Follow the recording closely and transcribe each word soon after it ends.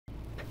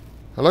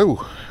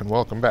Hello, and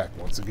welcome back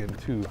once again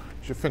to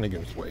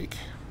Finnegan's Wake.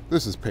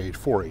 This is page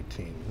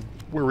 418.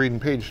 We're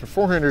reading page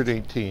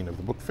 418 of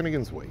the book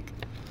Finnegan's Wake.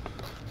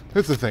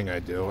 It's the thing I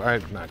do.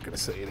 I'm not going to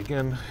say it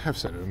again. I've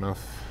said it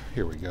enough.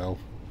 Here we go.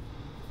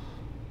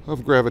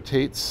 Of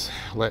gravitates,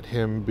 let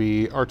him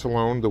be art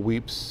alone, the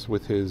weeps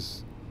with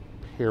his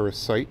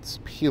parasites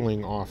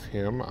peeling off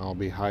him. I'll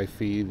be high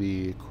fee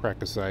the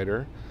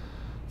crackicider.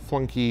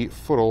 Flunky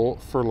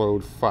footle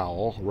furloughed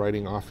fowl,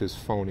 writing off his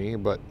phony,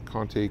 but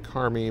Conte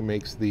Carmi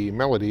makes the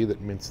melody that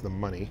mints the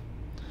money.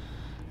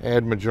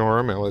 Ad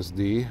majorum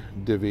LSD,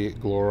 divi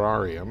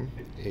glorarium,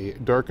 a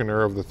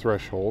darkener of the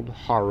threshold,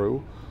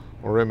 Haru,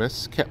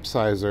 Orimus,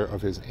 capsizer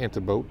of his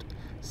antibote,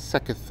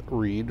 Seketh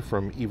reed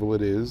from evil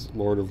it is,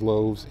 Lord of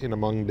loaves in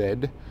among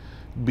dead,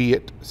 be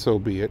it, so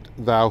be it,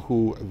 thou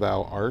who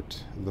thou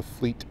art, the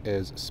fleet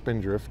as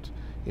spindrift,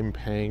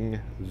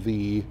 impang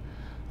thee,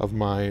 of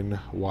mine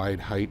wide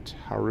height,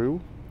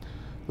 Haru.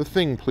 The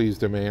thing please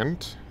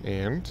demand,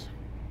 and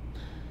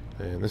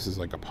this is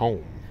like a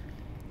poem.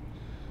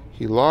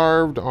 He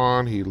larved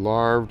on, he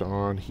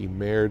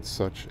mared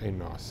such a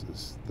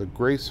gnosis. The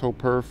grace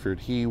hoper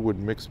feared he would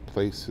mix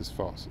place his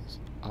fosses.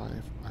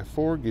 I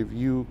forgive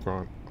you,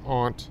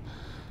 aunt,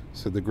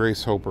 said the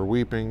grace hoper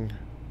weeping,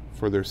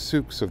 for their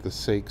sukes of the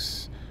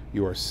sakes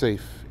you are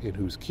safe in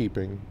whose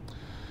keeping.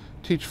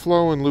 Teach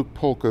Flo and Luke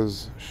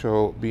polkas,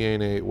 show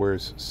Biene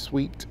wears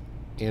sweet,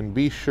 and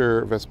be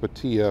sure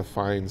Vespatia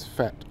finds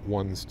fat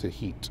ones to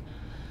heat.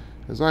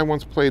 As I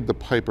once played the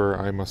piper,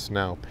 I must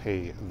now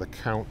pay the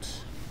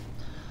count.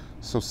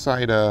 So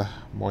Sida,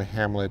 Moy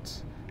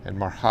Hamlet, and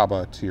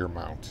Marhaba to your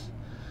mount.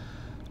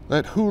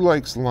 Let who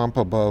likes lump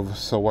above,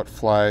 so what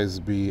flies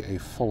be a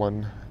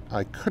full'n.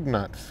 I could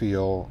not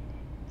feel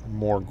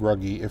more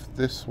gruggy if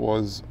this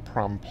was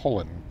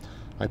prompullin.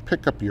 I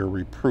pick up your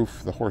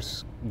reproof, the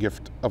horse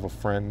gift of a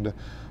friend,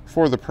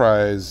 for the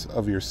prize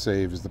of your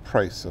save is the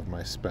price of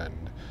my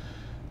spend.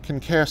 Can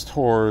cast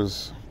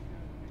whores,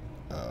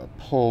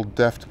 pull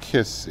deft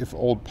kiss if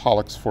old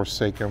Pollux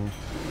forsake him,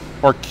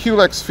 or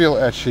Culex feel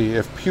etchy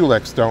if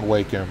Pulex don't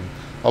wake him.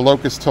 A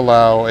locust to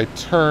allow, a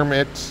term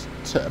it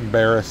to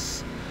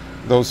embarrass.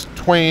 Those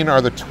twain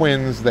are the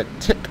twins that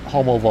tick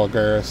homo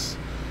vulgaris.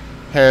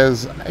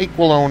 Has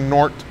Aquilone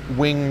Nort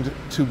winged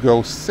to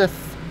go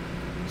sif,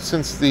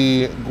 since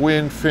the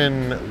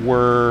Gwynfin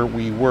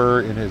we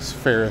were in his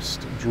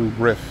fairest drew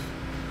briff,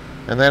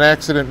 and that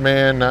accident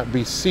man not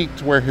be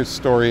seeked where his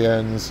story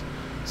ends,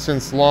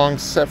 since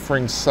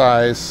long-suffering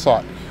sighs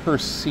sought her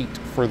seat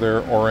for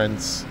their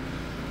orents.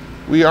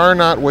 We are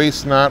not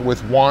waste not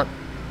with want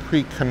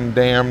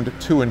precondamned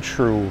to and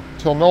true,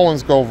 till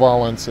Nolans go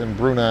volants and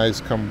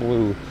Brunei's come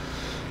blue.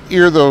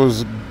 Ere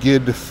those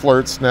gid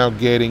flirts now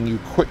gating, you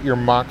quit your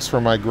mocks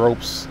for my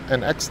gropes,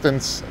 and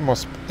extents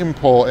must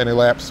impul and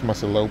elapse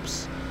must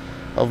elopes.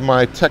 Of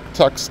my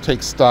tech-tucks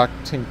take stock,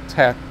 tink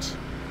tact,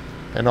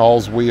 and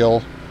all's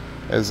wheel.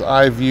 As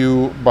I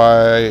view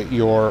by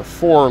your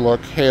forelook,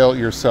 hail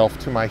yourself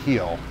to my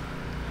heel.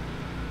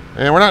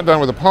 And we're not done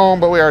with the poem,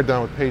 but we are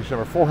done with page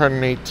number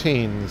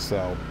 418,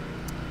 so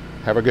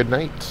have a good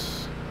night.